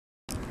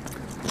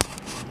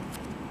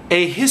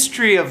A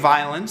History of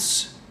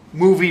Violence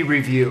movie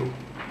review.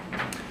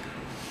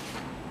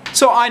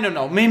 So I don't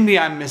know, maybe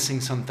I'm missing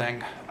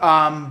something,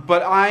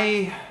 but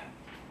I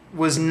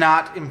was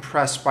not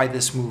impressed by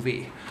this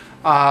movie.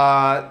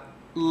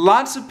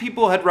 Lots of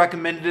people had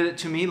recommended it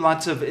to me,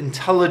 lots of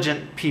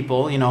intelligent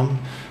people, you know,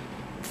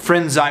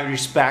 friends I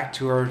respect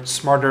who are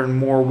smarter and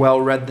more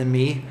well-read than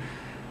me.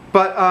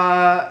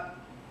 But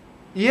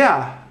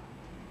yeah,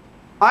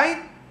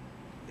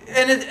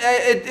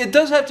 it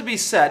does have to be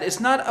said, it's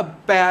not a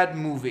bad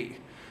movie.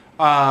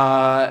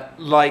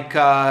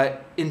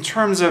 In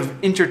terms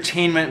of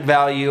entertainment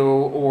value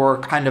or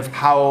kind of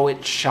how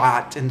it's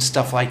shot and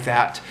stuff like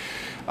that.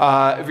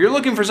 If you're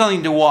looking for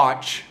something to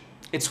watch,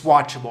 it's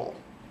watchable.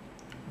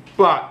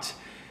 But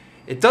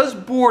it does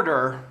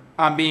border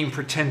on being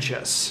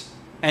pretentious.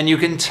 And you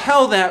can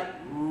tell that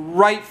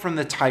right from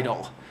the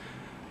title.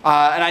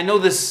 And I know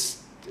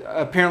this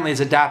apparently is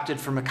adapted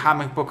from a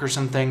comic book or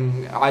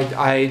something.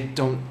 I've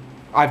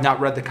not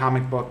read the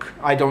comic book.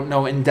 I don't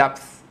know in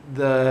depth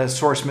the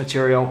source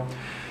material.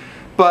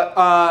 But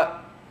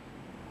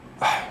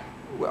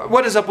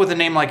what is up with a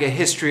name like A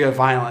History of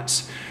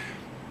Violence?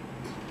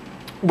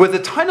 With a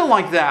title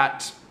like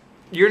that,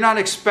 you're not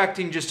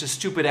expecting just a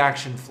stupid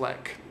action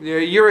flick.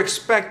 You're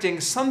expecting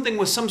something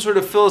with some sort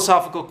of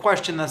philosophical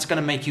question that's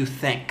going to make you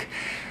think.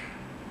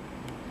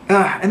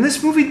 And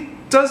this movie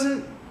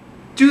doesn't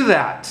do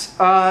that.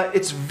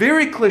 It's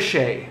very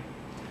cliche.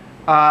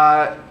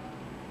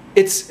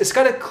 It's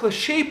got a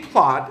cliche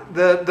plot.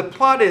 The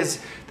plot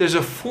is there's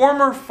a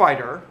former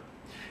fighter,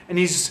 and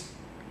he's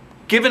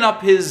given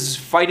up his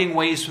fighting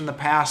ways from the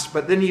past,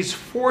 but then he's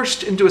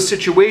forced into a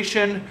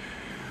situation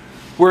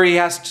where he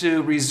has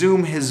to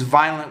resume his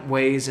violent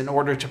ways in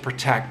order to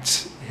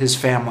protect his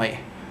family.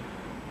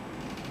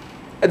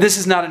 This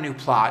is not a new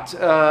plot.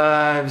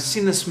 I've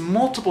seen this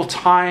multiple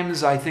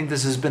times. I think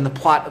this has been the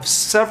plot of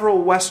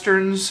several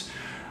Westerns.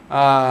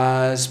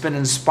 It's been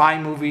in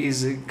spy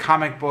movies,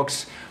 comic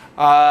books.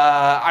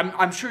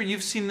 I'm sure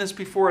you've seen this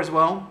before as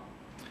well.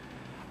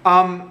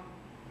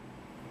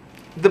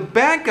 The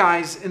bad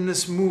guys in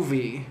this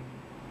movie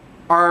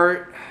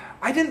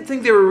I didn't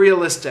think they were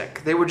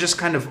realistic. They were just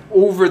kind of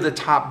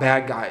over-the-top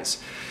bad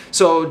guys.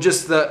 So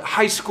just the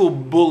high school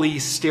bully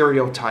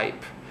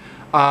stereotype,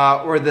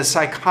 or the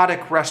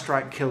psychotic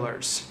restaurant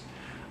killers.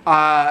 It's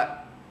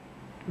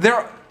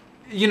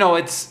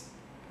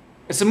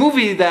a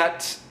movie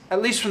that,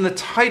 at least from the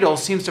title,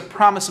 seems to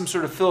promise some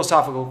sort of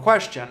philosophical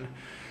question,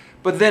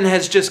 but then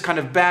has just kind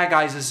of bad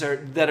guys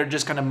that are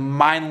just kind of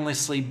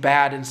mindlessly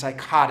bad and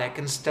psychotic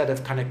instead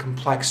of kind of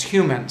complex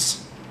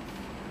humans.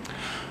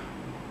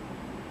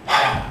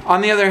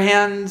 On the other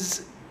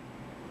hand,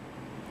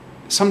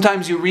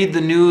 sometimes you read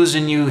the news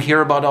and you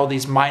hear about all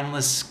these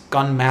mindless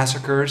gun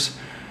massacres.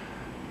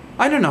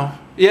 I don't know.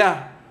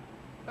 Yeah.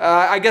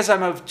 I guess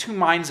I'm of two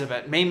minds of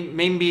it.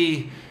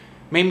 Maybe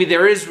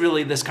there is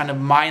really this kind of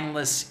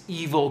mindless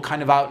evil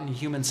kind of out in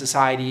human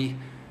society.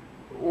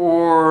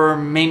 Or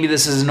maybe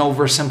this is an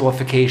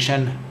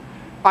oversimplification.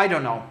 I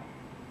don't know.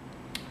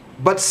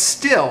 But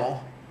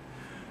still,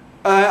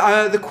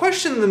 the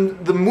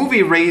question the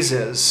movie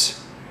raises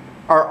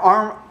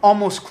are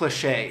almost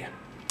cliche.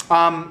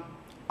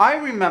 I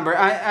remember,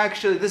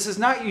 actually, this is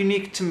not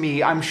unique to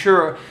me. I'm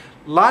sure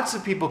lots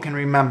of people can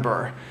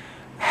remember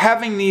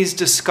having these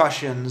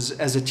discussions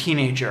as a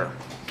teenager.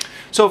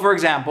 So, for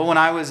example, when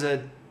I was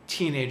a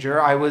teenager,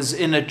 I was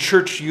in a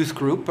church youth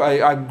group.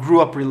 I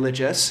grew up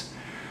religious.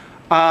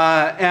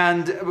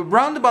 And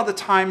around about the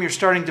time you're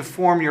starting to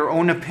form your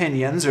own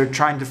opinions or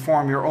trying to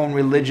form your own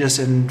religious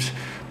and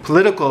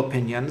political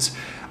opinions,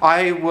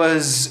 I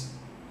was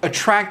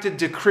attracted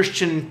to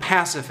Christian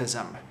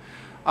pacifism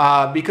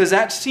because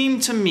that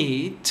seemed to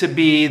me to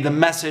be the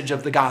message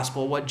of the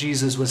gospel, what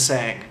Jesus was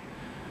saying.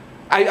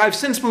 I've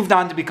since moved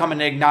on to become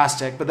an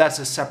agnostic, but that's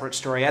a separate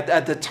story.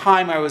 At the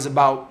time I was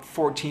about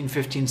 14,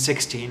 15,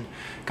 16,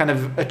 kind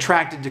of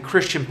attracted to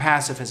Christian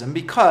pacifism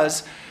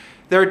because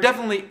there are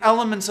definitely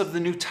elements of the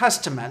New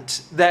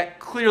Testament that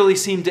clearly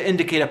seem to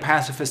indicate a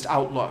pacifist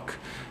outlook.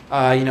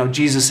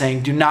 Jesus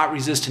saying, do not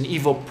resist an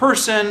evil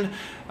person.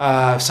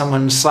 If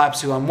someone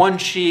slaps you on one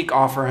cheek,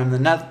 offer him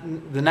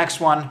the next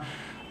one.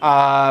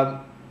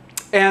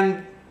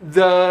 And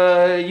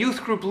the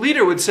youth group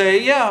leader would say,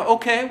 yeah,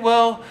 okay,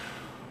 well,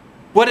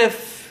 what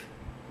if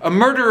a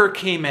murderer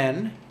came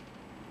in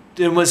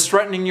and was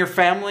threatening your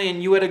family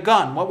and you had a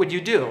gun? What would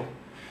you do?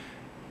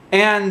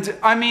 And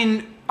I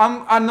mean,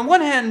 on the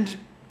one hand,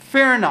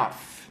 fair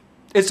enough.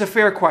 It's a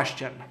fair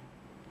question.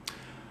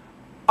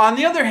 On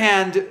the other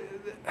hand,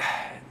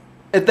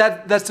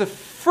 that's the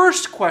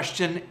first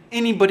question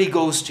anybody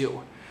goes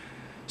to.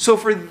 So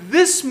for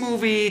this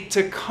movie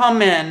to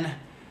come in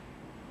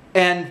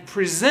and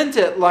present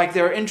it like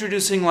they're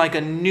introducing like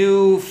a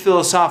new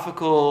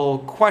philosophical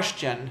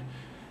question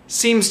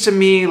seems to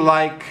me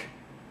like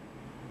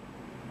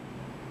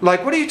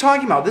what are you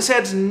talking about? This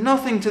adds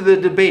nothing to the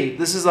debate.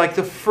 This is like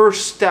the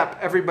first step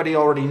everybody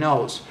already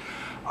knows.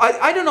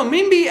 I don't know,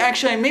 maybe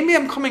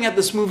I'm coming at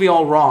this movie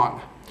all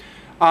wrong.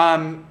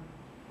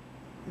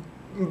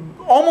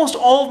 almost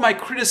all of my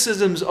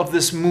criticisms of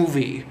this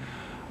movie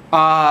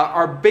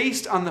are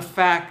based on the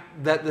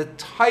fact that the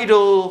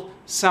title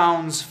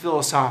sounds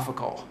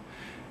philosophical.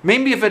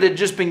 Maybe if it had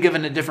just been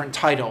given a different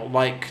title,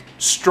 like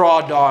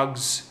Straw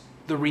Dogs,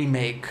 the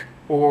remake,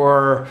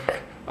 or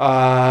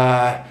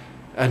a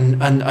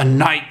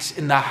Night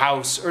in the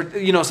House,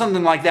 or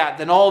something like that,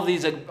 then all of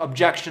these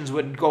objections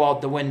would go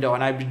out the window,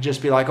 and I would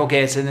just be like,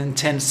 okay, it's an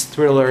intense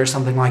thriller or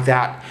something like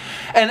that.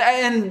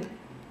 And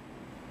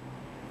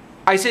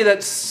I say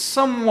that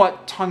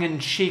somewhat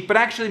tongue-in-cheek, but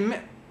actually,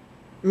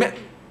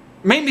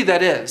 maybe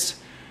that is.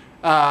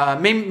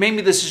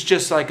 Maybe this is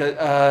just like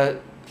a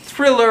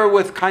thriller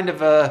with kind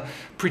of a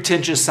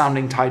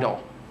pretentious-sounding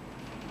title.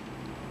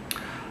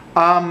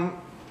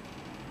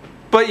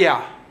 But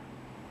yeah,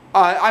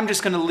 I'm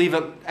just going to leave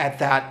it at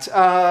that.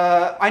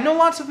 I know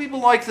lots of people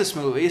like this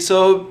movie,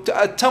 so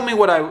tell me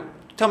what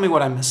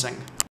I'm missing.